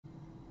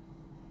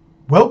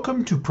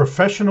Welcome to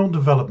Professional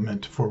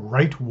Development for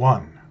Write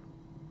One,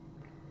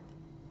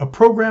 a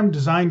program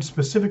designed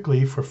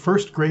specifically for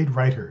first grade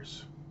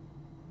writers.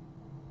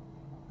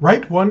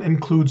 Write One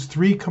includes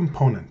 3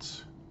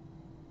 components: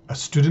 a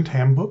student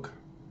handbook,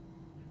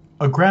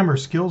 a grammar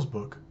skills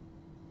book,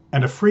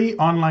 and a free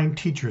online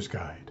teacher's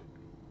guide.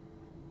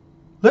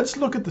 Let's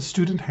look at the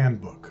student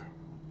handbook.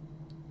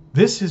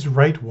 This is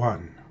Write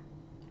One.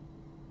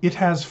 It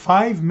has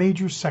 5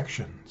 major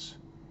sections: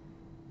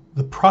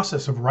 the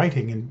process of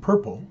writing in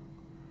purple,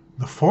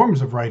 the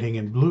forms of writing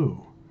in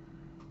blue,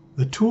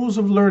 the tools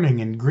of learning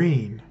in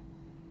green,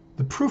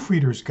 the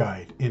proofreader's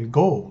guide in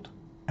gold,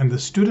 and the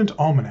student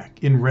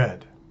almanac in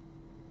red.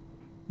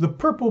 The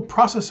purple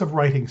process of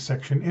writing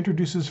section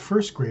introduces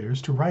first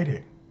graders to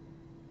writing.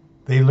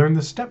 They learn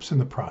the steps in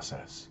the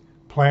process: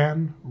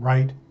 plan,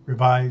 write,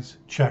 revise,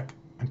 check,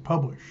 and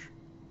publish.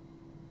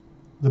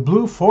 The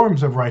blue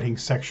forms of writing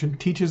section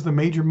teaches the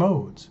major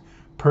modes: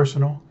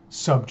 personal,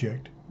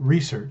 subject,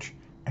 research,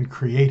 and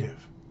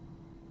creative.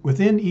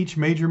 Within each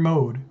major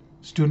mode,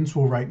 students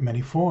will write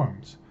many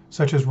forms,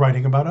 such as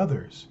writing about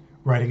others,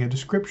 writing a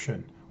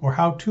description, or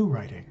how-to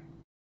writing.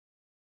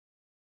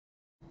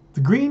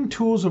 The green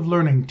tools of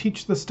learning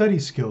teach the study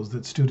skills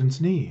that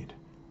students need: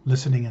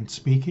 listening and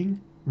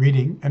speaking,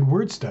 reading, and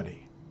word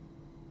study.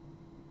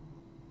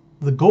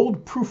 The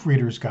gold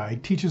proofreader's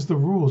guide teaches the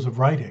rules of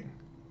writing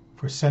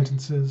for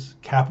sentences,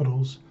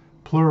 capitals,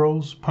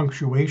 plurals,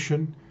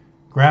 punctuation,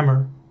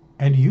 grammar,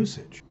 and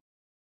usage.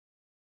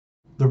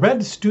 The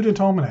red student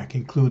almanac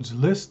includes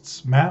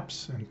lists,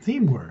 maps, and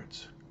theme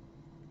words.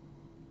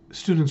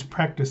 Students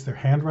practice their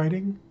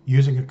handwriting,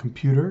 using a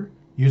computer,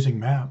 using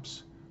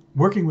maps,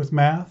 working with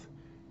math,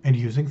 and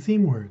using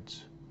theme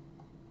words.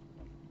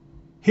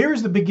 Here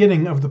is the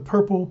beginning of the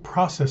purple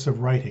process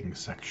of writing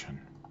section.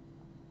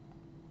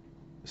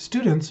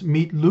 Students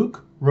meet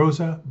Luke,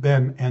 Rosa,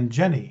 Ben, and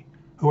Jenny,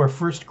 who are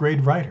first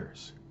grade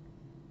writers.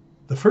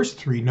 The first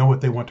 3 know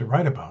what they want to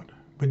write about,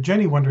 but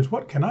Jenny wonders,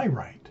 what can I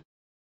write?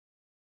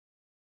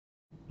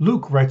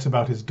 Luke writes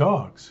about his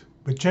dogs,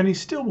 but Jenny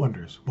still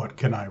wonders, what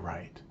can I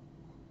write?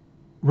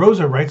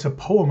 Rosa writes a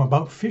poem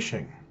about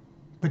fishing,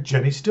 but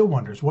Jenny still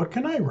wonders, what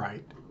can I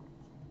write?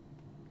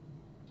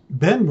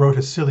 Ben wrote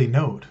a silly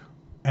note,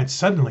 and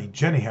suddenly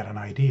Jenny had an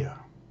idea.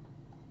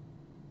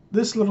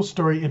 This little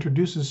story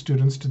introduces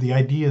students to the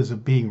ideas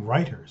of being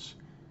writers,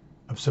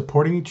 of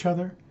supporting each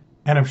other,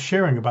 and of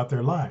sharing about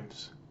their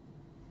lives.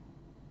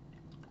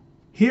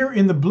 Here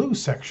in the blue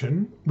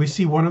section, we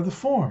see one of the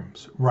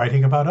forms,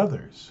 writing about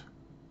others.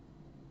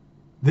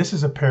 This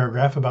is a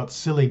paragraph about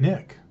Silly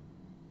Nick,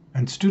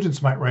 and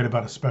students might write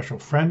about a special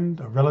friend,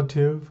 a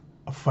relative,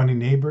 a funny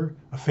neighbor,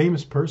 a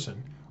famous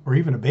person, or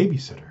even a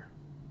babysitter.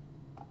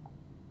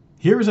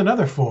 Here is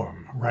another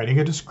form, writing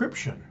a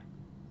description.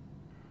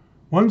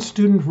 One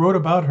student wrote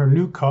about her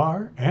new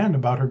car and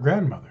about her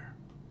grandmother.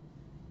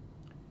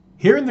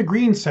 Here in the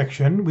green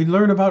section, we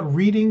learn about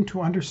reading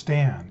to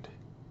understand.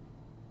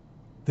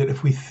 That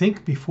if we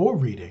think before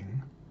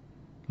reading,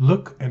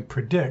 look and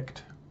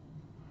predict,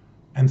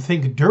 and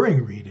think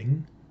during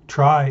reading,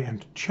 try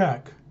and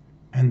check,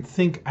 and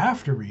think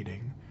after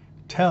reading,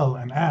 tell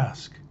and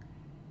ask,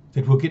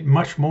 that we'll get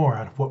much more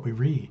out of what we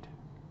read.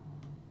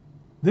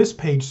 This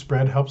page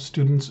spread helps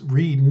students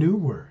read new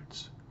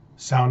words,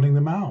 sounding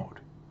them out,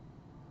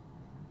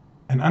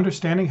 and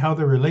understanding how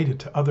they're related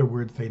to other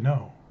words they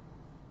know.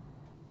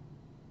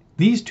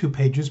 These 2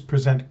 pages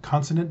present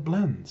consonant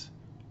blends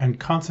and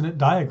consonant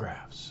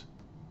diagraphs.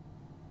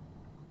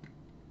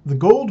 The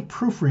gold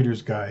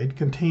proofreader's guide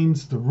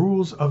contains the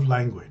rules of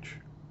language.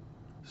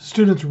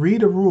 Students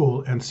read a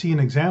rule and see an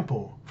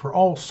example for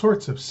all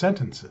sorts of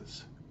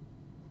sentences.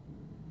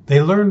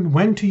 They learn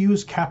when to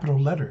use capital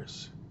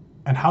letters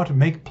and how to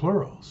make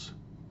plurals.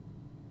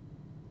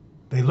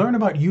 They learn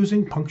about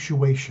using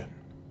punctuation.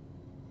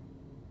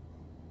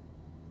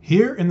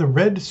 Here in the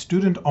red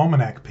student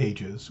almanac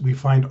pages, we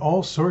find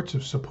all sorts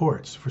of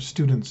supports for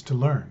students to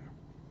learn.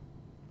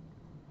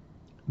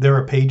 There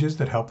are pages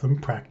that help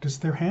them practice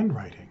their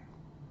handwriting.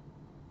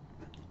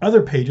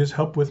 Other pages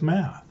help with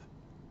math.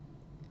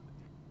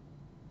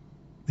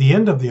 The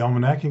end of the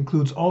almanac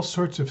includes all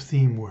sorts of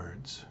theme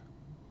words.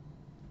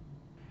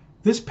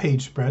 This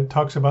page spread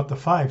talks about the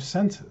 5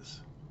 senses.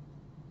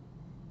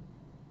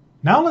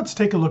 Now let's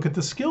take a look at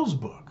the skills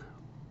book.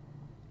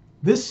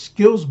 This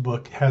skills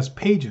book has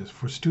pages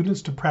for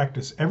students to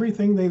practice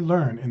everything they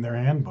learn in their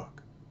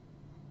handbook.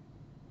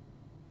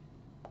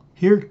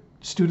 Here,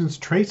 students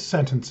trace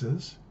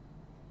sentences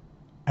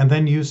and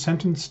then use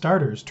sentence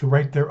starters to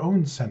write their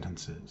own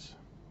sentences.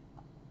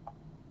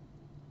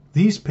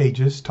 These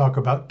pages talk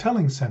about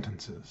telling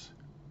sentences.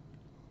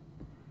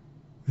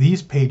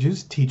 These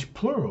pages teach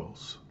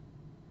plurals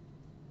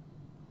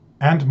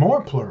and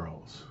more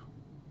plurals.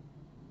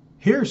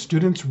 Here,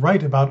 students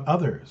write about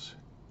others.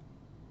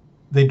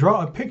 They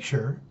draw a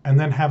picture and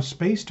then have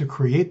space to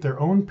create their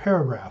own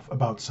paragraph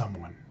about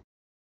someone.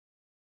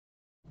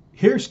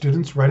 Here,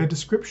 students write a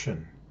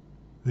description.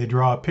 They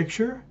draw a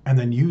picture and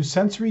then use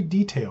sensory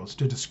details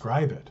to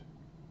describe it.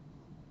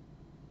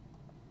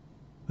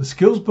 The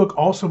Skills Book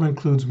also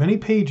includes many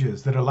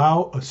pages that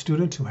allow a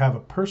student to have a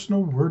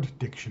personal word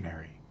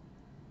dictionary.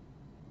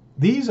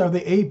 These are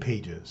the A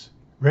pages,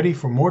 ready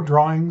for more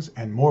drawings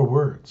and more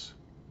words.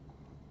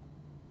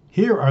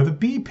 Here are the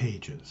B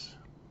pages.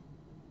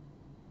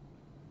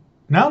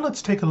 Now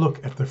let's take a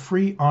look at the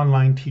free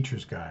online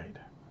teacher's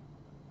guide.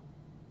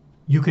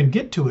 You can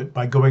get to it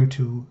by going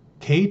to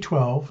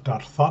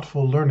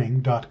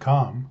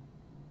k12.thoughtfullearning.com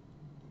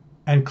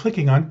and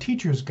clicking on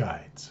Teacher's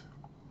Guides.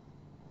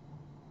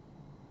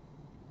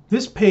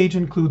 This page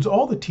includes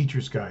all the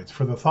teacher's guides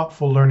for the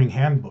Thoughtful Learning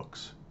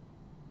handbooks.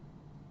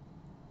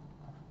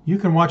 You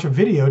can watch a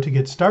video to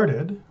get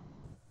started.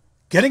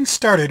 Getting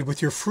started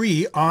with your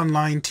free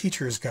online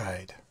teacher's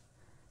guide.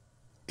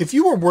 If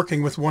you are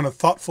working with one of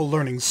Thoughtful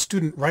Learning's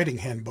student writing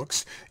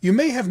handbooks, you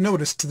may have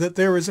noticed that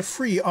there is a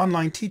free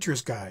online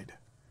teacher's guide.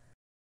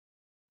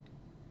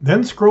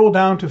 Then scroll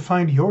down to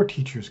find your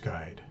teacher's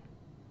guide.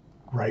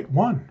 Write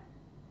One.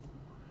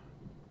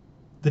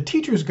 The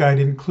teacher's guide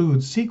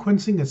includes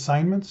sequencing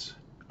assignments,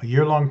 a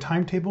year-long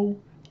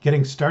timetable,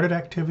 getting started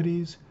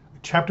activities, a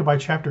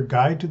chapter-by-chapter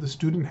guide to the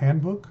student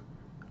handbook,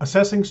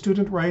 assessing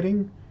student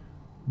writing,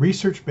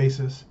 research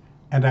basis,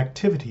 and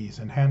activities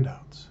and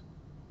handouts.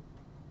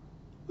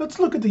 Let's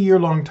look at the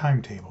year-long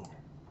timetable.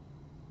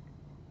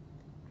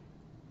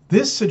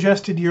 This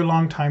suggested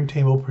year-long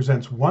timetable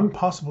presents one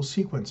possible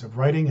sequence of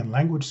writing and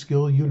language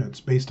skill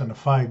units based on a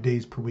 5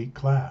 days per week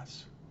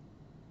class.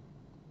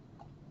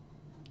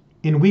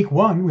 In week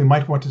 1, we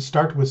might want to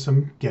start with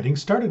some getting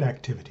started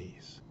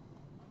activities.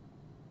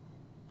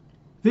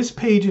 This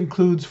page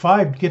includes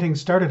 5 getting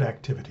started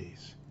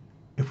activities.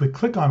 If we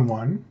click on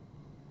one,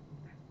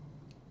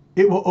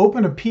 it will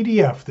open a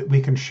PDF that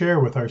we can share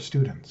with our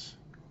students.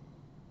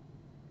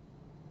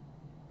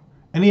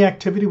 Any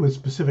activity with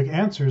specific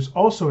answers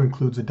also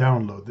includes a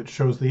download that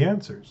shows the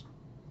answers.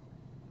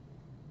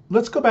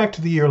 Let's go back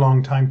to the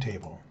year-long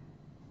timetable.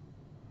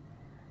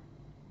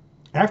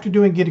 After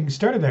doing getting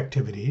started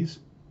activities,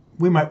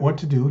 we might want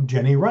to do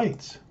Jenny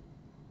Writes.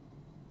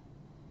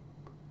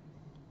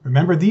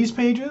 Remember these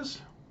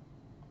pages?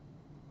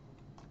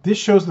 This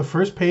shows the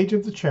first page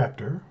of the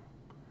chapter,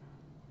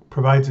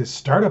 provides a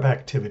startup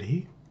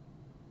activity,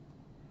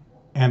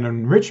 an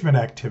enrichment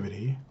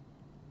activity,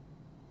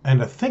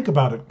 and a think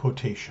about it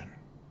quotation.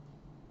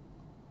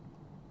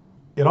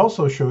 It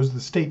also shows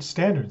the state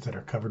standards that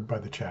are covered by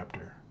the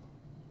chapter.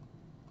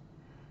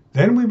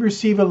 Then we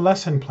receive a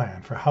lesson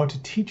plan for how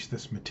to teach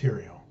this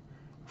material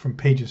from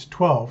pages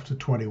 12 to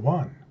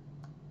 21.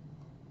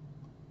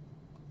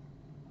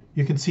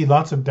 You can see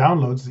lots of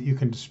downloads that you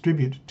can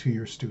distribute to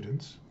your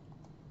students,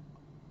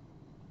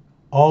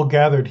 all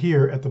gathered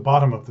here at the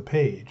bottom of the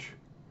page,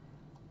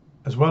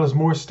 as well as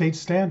more state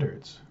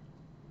standards.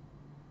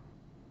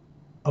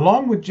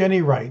 Along with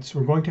Jenny Writes,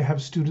 we're going to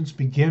have students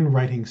begin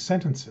writing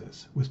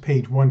sentences with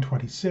page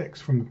 126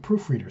 from the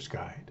Proofreader's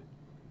Guide.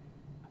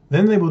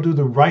 Then they will do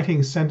the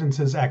writing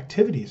sentences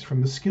activities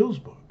from the Skills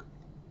Book.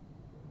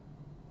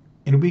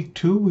 In week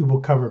 2, we will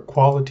cover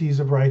qualities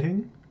of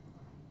writing.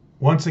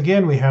 Once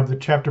again, we have the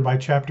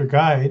chapter-by-chapter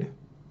guide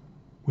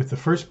with the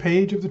first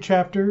page of the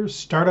chapter,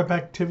 startup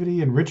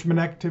activity, enrichment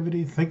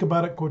activity, think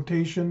about it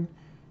quotation,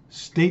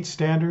 state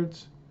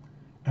standards,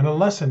 and a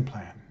lesson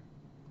plan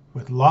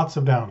with lots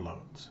of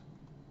downloads.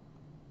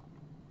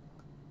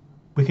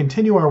 We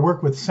continue our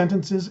work with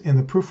sentences in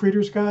the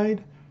Proofreader's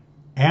Guide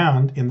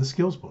and in the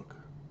Skills Book.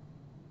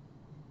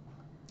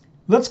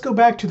 Let's go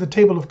back to the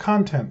table of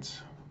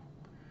contents.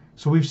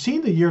 So we've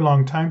seen the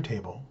year-long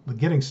timetable, the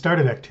getting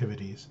started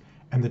activities,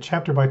 and the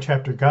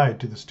chapter-by-chapter guide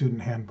to the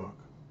student handbook.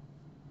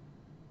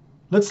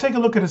 Let's take a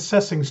look at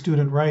assessing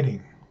student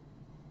writing.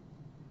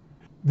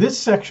 This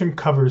section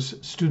covers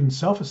student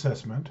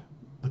self-assessment,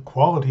 the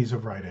qualities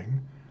of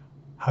writing,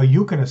 how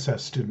you can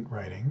assess student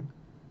writing,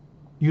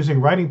 using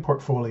writing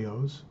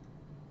portfolios,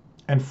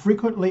 and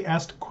frequently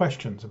asked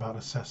questions about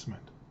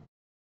assessment.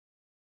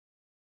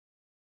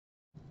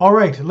 All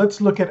right,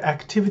 let's look at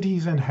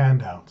activities and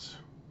handouts.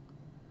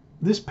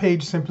 This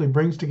page simply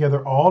brings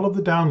together all of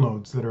the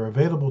downloads that are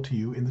available to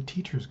you in the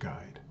Teacher's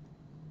Guide.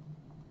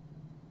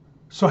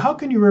 So how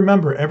can you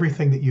remember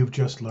everything that you've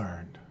just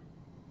learned?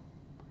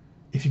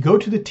 If you go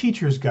to the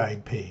Teacher's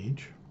Guide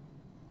page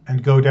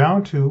and go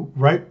down to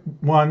Write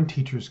One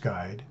Teacher's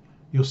Guide,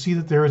 you'll see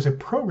that there is a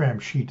program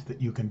sheet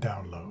that you can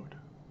download.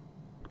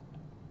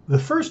 The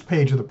first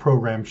page of the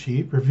program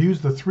sheet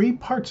reviews the 3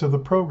 parts of the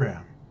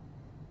program: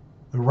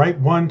 the Write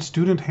One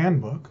Student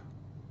Handbook,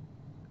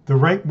 the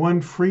Write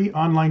One Free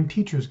Online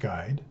Teacher's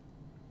Guide,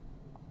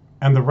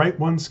 and the Write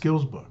One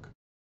Skills Book.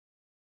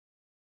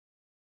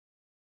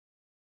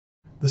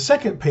 The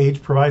second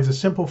page provides a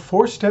simple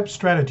 4-step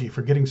strategy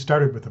for getting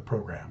started with the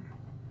program.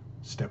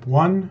 Step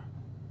 1,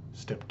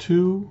 Step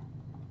 2,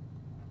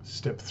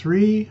 Step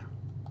 3,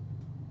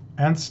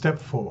 and Step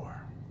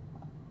 4.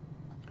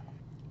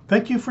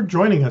 Thank you for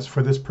joining us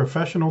for this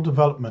professional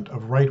development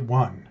of Write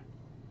One.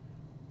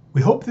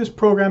 We hope this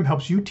program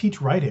helps you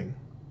teach writing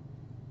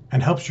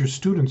and helps your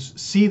students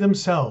see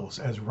themselves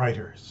as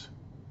writers.